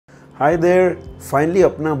Hi there, finally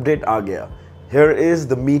अपना update आ गया. Here is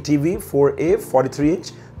the Mi TV 4A 43-inch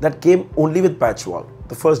that came only with patch wall,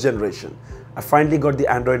 the first generation. I finally got the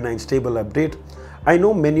Android 9 stable update. I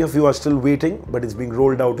know many of you are still waiting, but it's being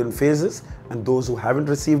rolled out in phases, and those who haven't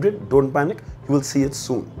received it, don't panic, you will see it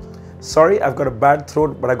soon. Sorry, I've got a bad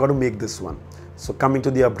throat, but I got to make this one. So coming to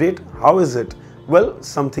the update, how is it? Well,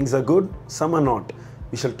 some things are good, some are not.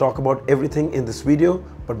 We shall talk about everything in this video,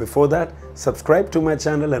 but before that, subscribe to my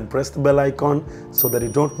channel and press the bell icon so that you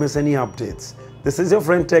don't miss any updates. This is your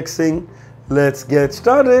friend Tech Singh. Let's get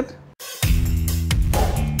started.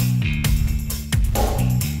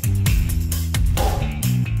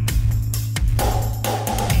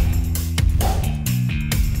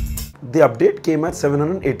 The update came at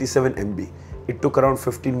 787 MB. It took around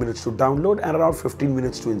 15 minutes to download and around 15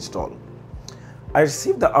 minutes to install. I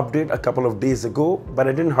received the update a couple of days ago, but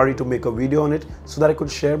I didn't hurry to make a video on it so that I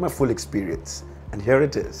could share my full experience. And here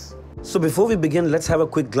it is. So before we begin, let's have a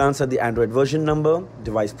quick glance at the Android version number,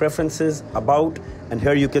 device preferences, about, and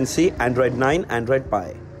here you can see Android 9, Android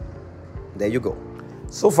Pie. There you go.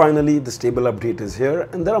 So finally, the stable update is here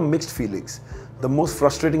and there are mixed feelings. The most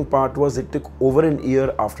frustrating part was it took over an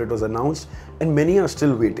year after it was announced and many are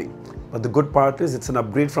still waiting. But the good part is it's an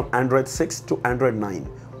upgrade from Android 6 to Android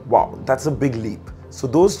 9. Wow, that's a big leap. So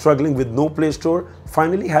those struggling with no Play Store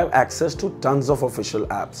finally have access to tons of official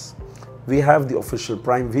apps. We have the official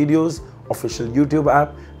Prime Videos, official YouTube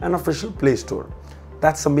app and official Play Store.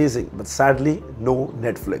 That's amazing, but sadly no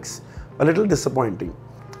Netflix. A little disappointing.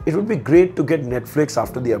 It would be great to get Netflix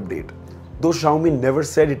after the update. Though Xiaomi never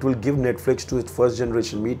said it will give Netflix to its first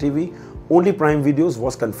generation Mi TV, only Prime Videos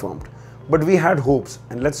was confirmed. But we had hopes,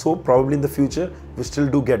 and let's hope probably in the future we still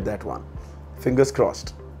do get that one. Fingers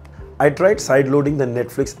crossed. I tried sideloading the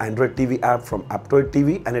Netflix Android TV app from Aptoid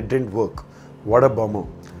TV and it didn't work. What a bummer.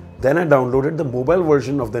 Then I downloaded the mobile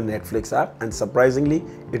version of the Netflix app and surprisingly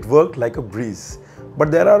it worked like a breeze. But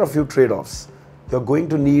there are a few trade-offs. You're going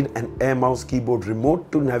to need an Air Mouse keyboard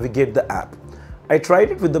remote to navigate the app. I tried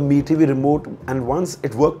it with the Mi TV remote and once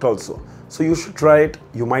it worked also. So you should try it,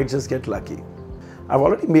 you might just get lucky. I've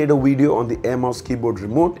already made a video on the Air Mouse keyboard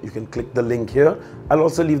remote. You can click the link here. I'll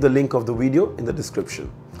also leave the link of the video in the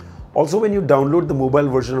description. Also, when you download the mobile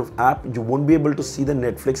version of app, you won't be able to see the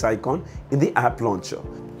Netflix icon in the app launcher.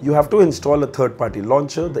 You have to install a third-party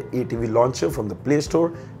launcher, the ATV launcher from the Play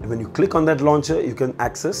Store, and when you click on that launcher, you can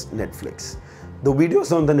access Netflix. The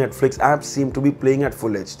videos on the Netflix app seem to be playing at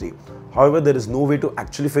full HD. However, there is no way to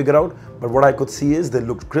actually figure out, but what I could see is they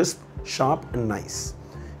looked crisp, sharp and nice.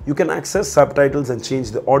 You can access subtitles and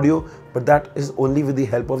change the audio, but that is only with the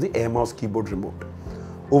help of the Air Mouse keyboard remote.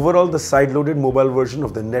 Overall, the side-loaded mobile version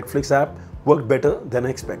of the Netflix app worked better than I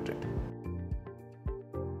expected.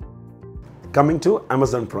 Coming to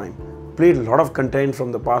Amazon Prime. Played a lot of content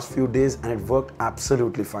from the past few days and it worked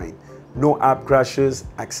absolutely fine. No app crashes,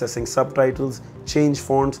 accessing subtitles, change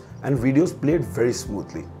fonts and videos played very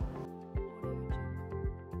smoothly.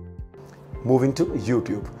 Moving to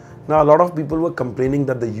YouTube. Now a lot of people were complaining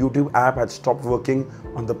that the YouTube app had stopped working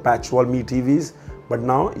on the patch wall Mi TVs, but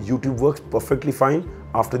now YouTube works perfectly fine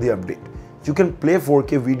after the update. You can play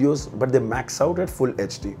 4K videos, but they max out at full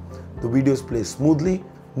HD. The videos play smoothly,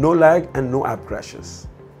 no lag and no app crashes.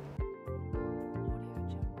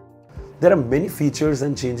 There are many features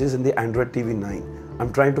and changes in the Android TV 9.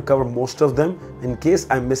 I'm trying to cover most of them. In case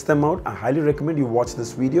I miss them out, I highly recommend you watch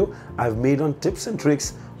this video I've made on tips and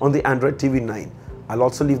tricks on the Android TV 9. I'll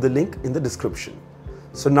also leave the link in the description.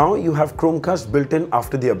 So now you have Chromecast built in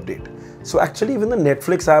after the update. So actually even the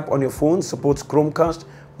Netflix app on your phone supports Chromecast,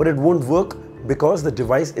 but it won't work because the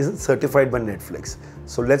device isn't certified by Netflix.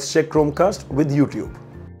 So let's check Chromecast with YouTube.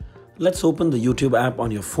 Let's open the YouTube app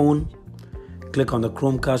on your phone. Click on the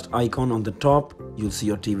Chromecast icon on the top. You'll see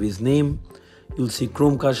your TV's name. You'll see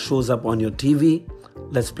Chromecast shows up on your TV.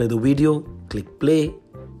 Let's play the video. Click play.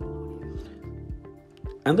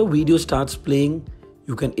 And the video starts playing.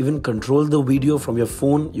 You can even control the video from your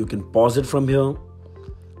phone. You can pause it from here.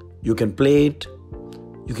 You can play it.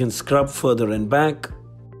 You can scrub further and back.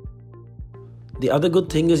 The other good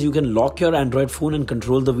thing is you can lock your Android phone and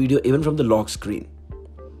control the video even from the lock screen.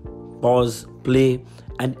 Pause, play,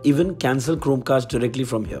 and even cancel Chromecast directly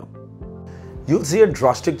from here. You'll see a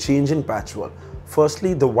drastic change in patchwall.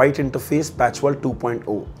 Firstly, the white interface patchwall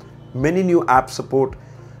 2.0. Many new apps support.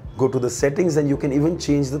 Go to the settings and you can even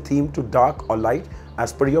change the theme to dark or light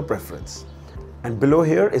as per your preference. And below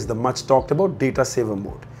here is the much talked about data saver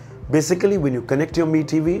mode. Basically, when you connect your Mi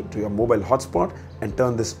TV to your mobile hotspot and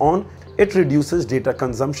turn this on, it reduces data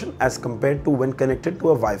consumption as compared to when connected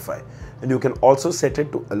to a Wi-Fi. and you can also set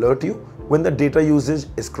it to alert you when the data usage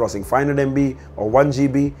is crossing 500 MB or 1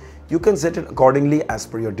 GB. You can set it accordingly as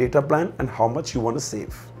per your data plan and how much you want to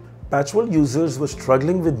save. Patchworld users were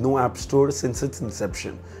struggling with no app store since its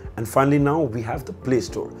inception, and finally now we have the Play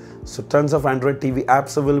Store. So tons of Android TV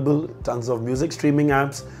apps available, tons of music streaming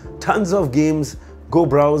apps, tons of games. Go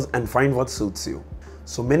browse and find what suits you.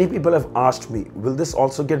 So many people have asked me, will this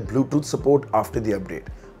also get Bluetooth support after the update?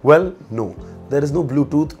 Well, no, there is no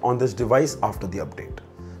Bluetooth on this device after the update.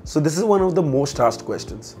 So this is one of the most asked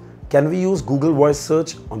questions. Can we use Google Voice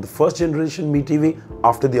Search on the first generation Mi TV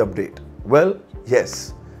after the update? Well,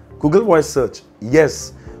 yes. Google Voice Search,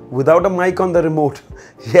 yes. Without a mic on the remote,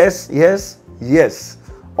 yes, yes, yes.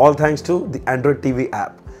 All thanks to the Android TV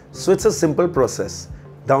app. So it's a simple process.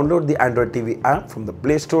 Download the Android TV app from the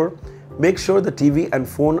Play Store. Make sure the TV and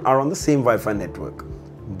phone are on the same Wi-Fi network.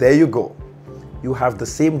 There you go. You have the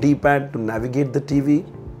same D-pad to navigate the TV.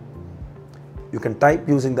 You can type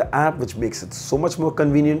using the app, which makes it so much more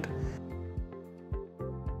convenient.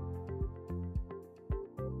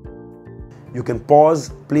 You can pause,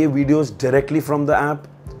 play videos directly from the app.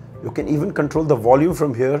 You can even control the volume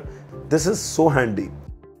from here. This is so handy.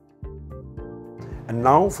 And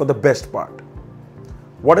now for the best part.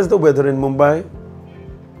 What is the weather in Mumbai?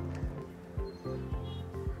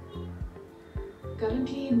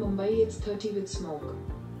 Currently in Mumbai it's 30 with smoke.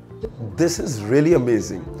 This is really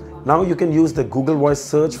amazing. Now you can use the Google Voice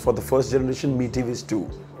Search for the first generation Mi TVs too.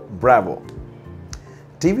 Bravo!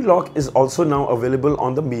 TV lock is also now available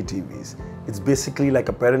on the Mi TVs. It's basically like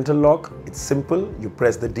a parental lock. It's simple. You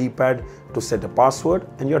press the D-pad to set a password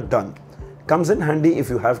and you're done. Comes in handy if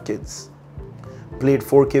you have kids. Played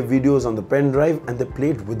 4K videos on the pen drive and they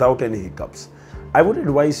played without any hiccups. I would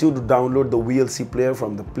advise you to download the VLC player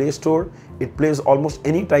from the Play Store. It plays almost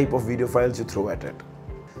any type of video files you throw at it.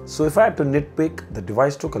 So if I had to nitpick, the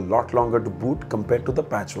device took a lot longer to boot compared to the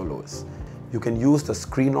Patchworld OS. You can use the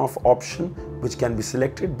screen off option, which can be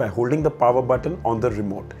selected by holding the power button on the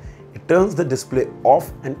remote. It turns the display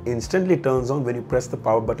off and instantly turns on when you press the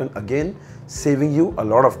power button again, saving you a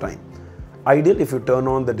lot of time. Ideal if you turn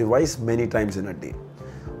on the device many times in a day.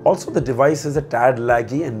 Also, the device is a tad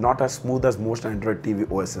laggy and not as smooth as most Android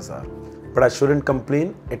TV OSs are. But I shouldn't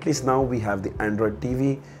complain, at least now we have the Android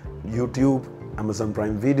TV, YouTube, Amazon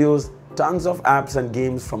Prime videos, tons of apps and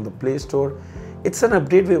games from the Play Store. It's an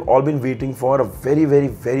update we've all been waiting for a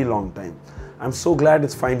very long time. I'm so glad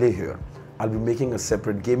it's finally here. I'll be making a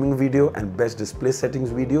separate gaming video and best display settings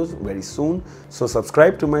videos very soon, so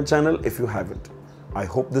subscribe to my channel if you haven't. I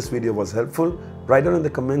hope this video was helpful. Write down in the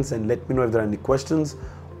comments and let me know if there are any questions.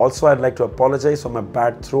 Also, I'd like to apologize for my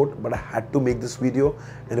bad throat, but I had to make this video,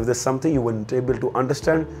 and if there's something you weren't able to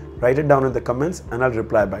understand, write it down in the comments and I'll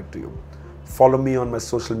reply back to you. Follow me on my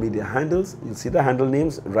social media handles. You'll see the handle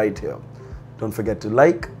names right here. Don't forget to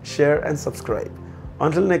like, share and subscribe.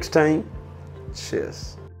 Until next time,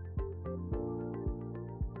 cheers.